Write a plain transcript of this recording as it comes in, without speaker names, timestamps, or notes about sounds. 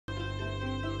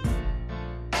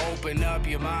Open up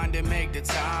your mind and make the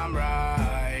time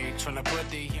right. Tryna put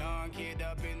the young kid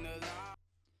up in the line.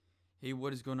 Hey,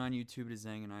 what is going on YouTube? It is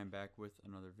Zang and I am back with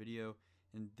another video.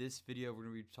 In this video we're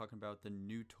going to be talking about the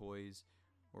new toys,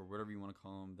 or whatever you want to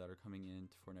call them, that are coming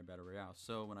into Fortnite Battle Royale.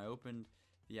 So when I opened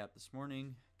the app this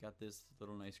morning, got this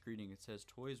little nice greeting. It says,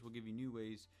 toys will give you new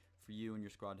ways for you and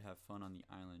your squad to have fun on the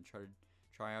island.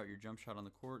 Try out your jump shot on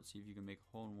the court, see if you can make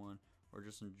a hole in one, or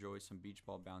just enjoy some beach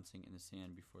ball bouncing in the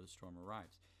sand before the storm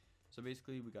arrives. So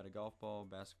basically we got a golf ball,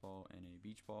 basketball, and a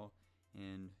beach ball,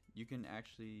 and you can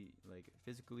actually like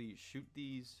physically shoot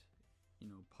these,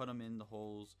 put them in the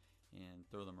holes and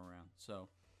throw them around. So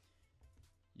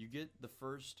you get the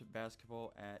first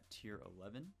basketball at tier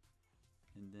 11,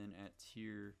 and then at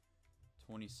tier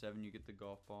 27 you get the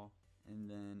golf ball, and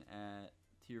then at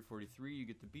tier 43 you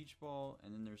get the beach ball,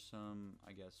 and then there's some,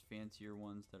 I guess, fancier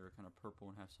ones that are kind of purple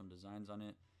and have some designs on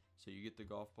it. So you get the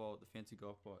golf ball, the fancy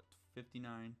golf ball at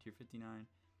 59, tier 59.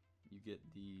 You get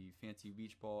the fancy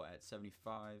beach ball at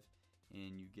 75,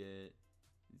 and you get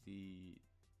the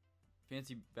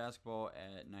fancy basketball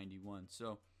at 91.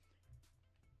 So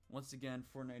once again,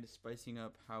 Fortnite is spicing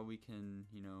up how we can,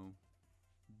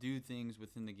 do things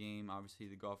within the game. Obviously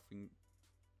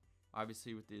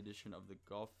with the addition of the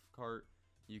golf cart,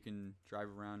 you can drive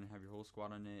around and have your whole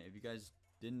squad on it. If you guys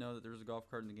didn't know that there was a golf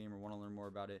cart in the game or want to learn more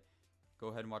about it, go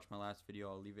ahead and watch my last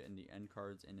video. I'll leave it in the end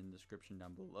cards and in the description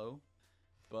down below.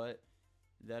 But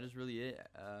that is really it.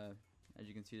 As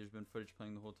you can see, there's been footage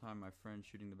playing the whole time. My friend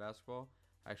shooting the basketball.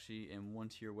 I actually am one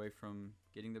tier away from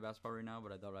getting the basketball right now,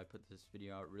 but I thought I'd put this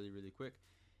video out really quick.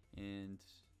 And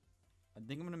I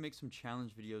think I'm going to make some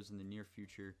challenge videos in the near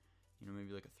future.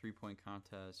 Maybe like a 3-point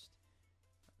contest,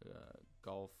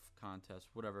 golf contest,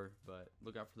 whatever. But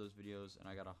look out for those videos, and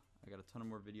I got a ton of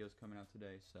more videos coming out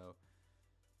today, so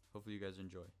hopefully you guys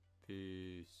enjoy.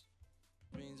 Peace.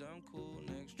 Means I'm cool,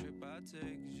 next trip I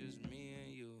take is just me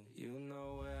and you. You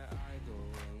know where I go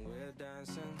when we're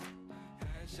dancing.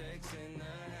 Handshakes in the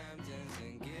hand.